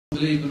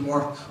unbelievable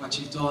work, what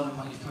you've done and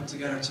what you've put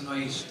together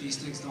tonight. These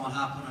things don't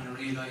happen, and I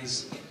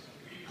realise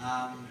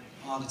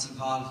all that's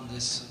involved in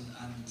this,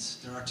 and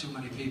there are too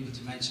many people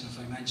to mention. If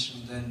I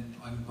mention them, then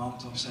I'm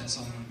bound to upset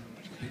someone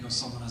because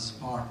someone is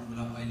important, but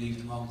I leave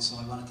them out. So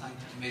I want to thank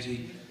the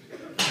committee,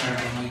 chaired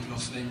by Michael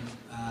O'Flynn,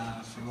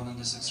 for running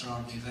this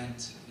extraordinary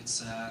event.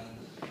 It's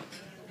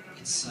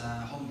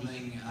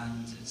humbling,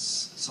 and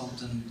it's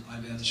something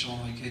I'll be able to show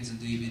my kids in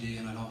DVD,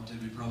 and I hope they'll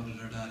be proud of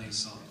their daddies,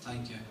 so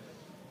thank you.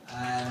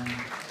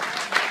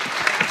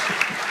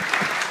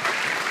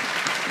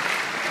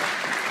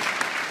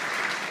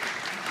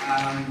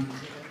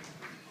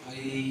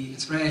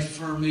 It's great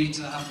for me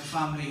to have the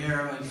family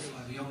here. I've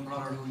a young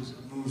brother who's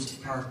moved to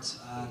Perth,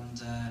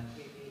 and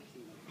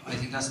I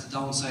think that's the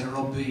downside of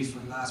rugby. For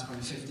the last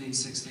probably 15,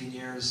 16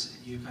 years,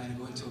 you kind of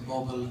go into a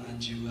bubble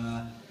and you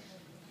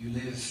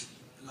live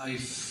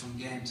life from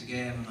game to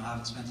game, and I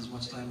haven't spent as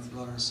much time with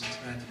brothers, so it's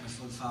great that my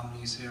full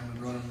family is here, my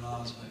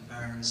brother-in-laws, my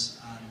parents,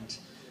 and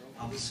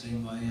obviously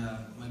my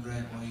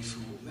great wife,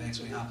 who makes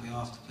me happy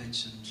off the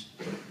pitch and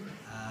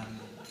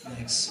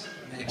makes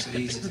it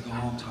easy to go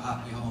home to a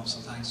happy home. So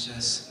thanks,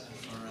 Jess,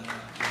 for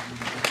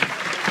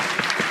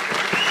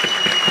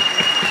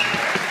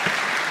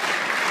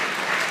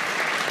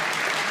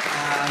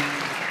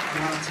I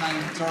want to thank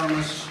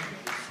Dermot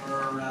for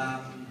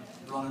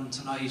running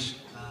tonight,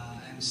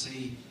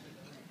 MC.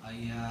 A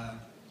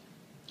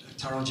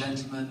thorough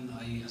gentleman.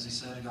 As I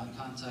said, I got in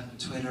contact with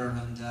Twitter,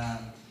 and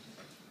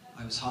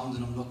I was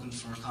hounding him looking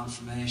for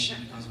confirmation,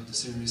 because with the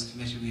serious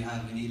committee we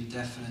had, we needed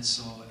definite,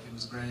 so it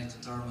was great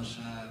that Dermot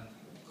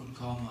could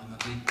come. I'm a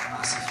big,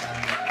 massive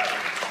fan.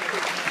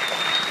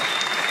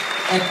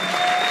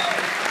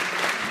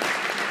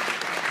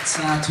 It's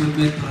sad to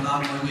admit, but a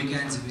lot of my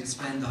weekends, if you'd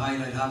spend, the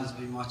highlight has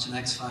been watching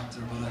X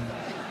Factor, but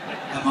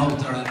I'm out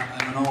there,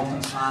 I'm an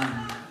open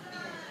fan.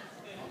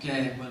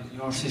 Okay, well,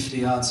 you're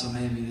 50 odd, so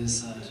maybe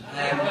this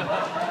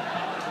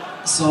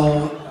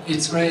so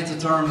it's great that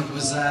Dermot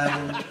was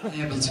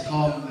able to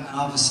come, and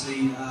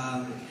obviously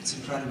it's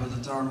incredible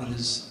that Dermot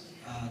has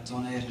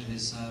donated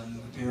his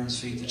appearance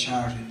fee to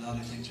charity, and that I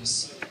think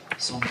just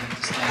something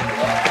to stand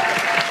by.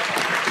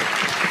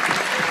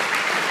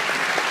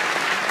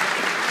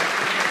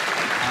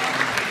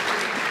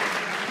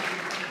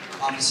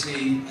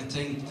 Obviously, I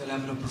think the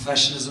level of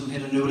professionalism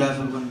hit a new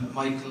level when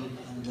Michael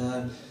and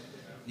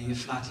Nia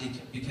Flatley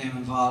became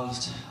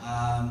involved.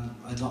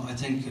 I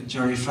think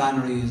Jerry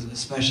Flannery is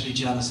especially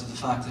jealous of the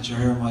fact that you're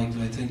here,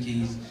 Michael. I think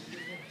he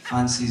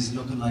fancies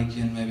looking like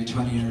you in maybe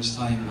 20 years'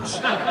 time. But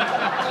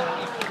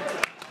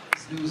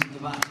he's losing the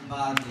battle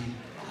badly.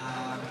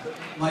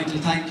 Michael,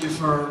 thank you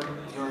for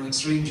your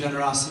extreme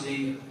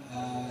generosity.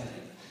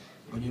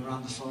 When you were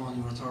on the phone,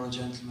 you were a thorough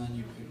gentleman.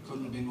 You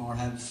couldn't have been more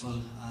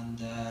helpful,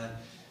 and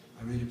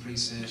I really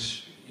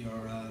appreciate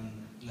your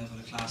level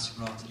of class you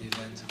brought to the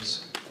event. It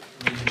was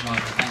really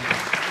enjoyable. Thank you.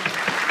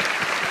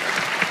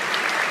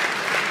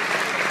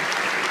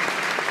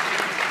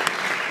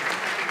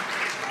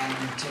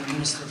 And to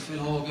Minister Phil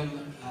Hogan,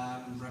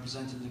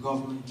 representing the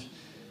government,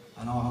 I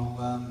know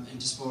how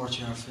into sport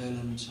you are, Phil,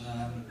 and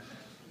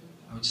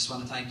I just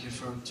want to thank you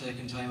for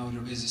taking time out of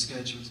your busy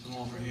schedule to come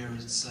over here.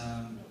 It's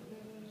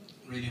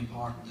really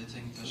important. I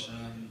think that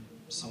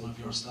someone of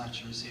your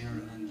stature is here,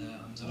 and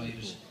I'm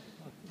delighted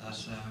that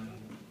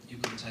you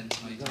could attend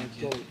tonight. Thank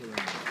you.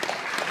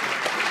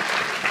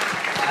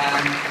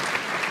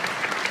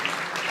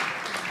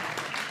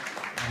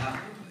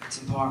 It's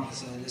important to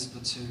say this,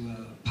 but to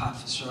Pat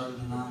Fitzgerald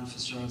and Anne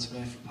Fitzgerald, it's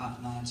great for Pat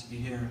and Anne to be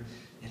here.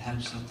 It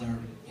helps that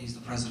he's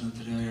the president of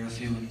the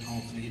IRFU, and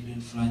hopefully he'll be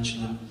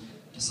influential in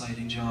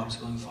deciding jobs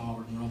going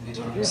forward in rugby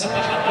terms. Thanks,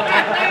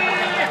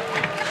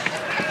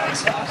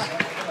 Pat.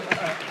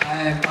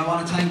 I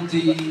want to thank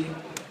the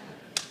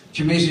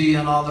committee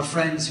and all their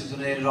friends who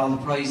donated all the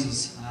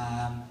prizes.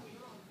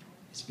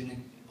 It's been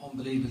an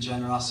unbelievable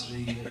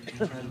generosity,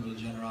 incredible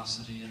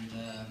generosity, and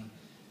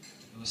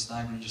it was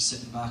staggering just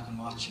sitting back and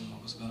watching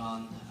what was going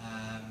on.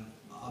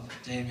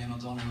 Damien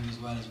O'Donoghue as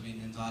well has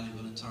been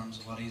invaluable in terms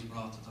of what he's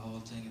brought to the whole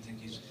thing. I think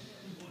he's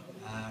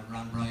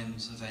ran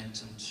Brian's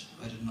event, and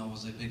I didn't know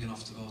was I big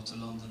enough to go to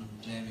London,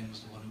 and Damien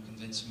was the one who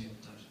convinced me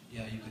that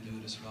yeah, you could do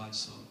this right.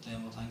 So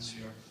Damien, thanks for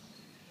your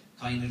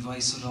kind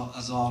advice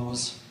as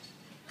always.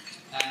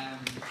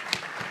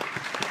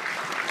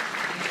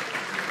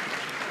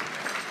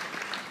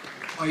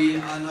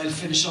 I'll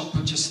finish up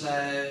with just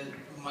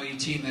my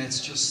teammates,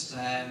 just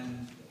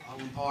how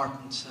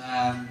important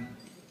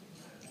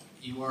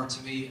you were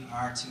to me,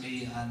 are to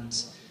me, and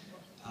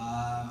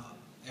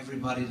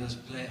everybody that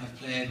I've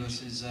played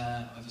with is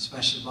I have a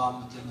special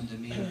bond with them, and they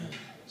mean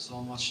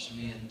so much to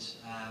me. And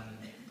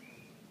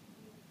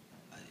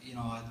you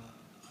know, I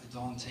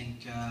don't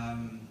think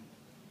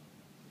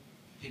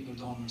people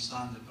don't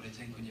understand it, but I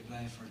think when you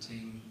play for a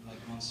team like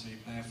Munster, you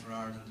play for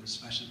Ireland, there's a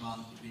special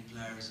bond between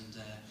players, and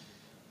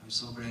I'm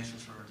so grateful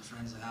for the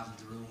friends I have in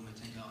the room. I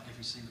think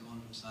every single one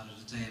of them sat at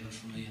the table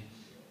for me and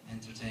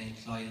entertained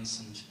clients,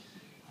 and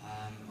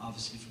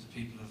obviously for the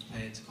people who have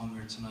paid to come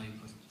here tonight.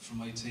 But for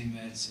my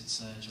teammates, it's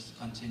just a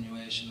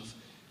continuation of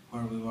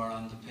where we were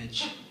on the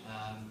pitch.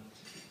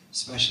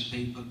 special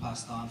people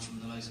passed on from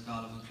the likes of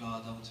Olive and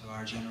Claude down to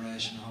our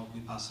generation. I hope we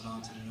pass it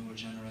on to the newer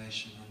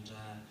generation, and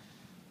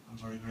I'm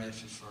very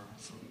grateful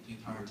for being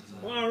part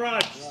of that. All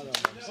right.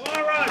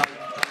 All right.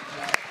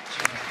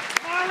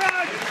 All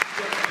right.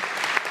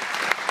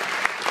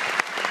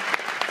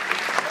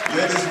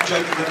 Ladies and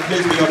gentlemen,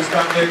 please be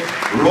upstanding,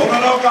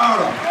 Ronan. It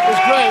was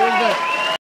great, wasn't it?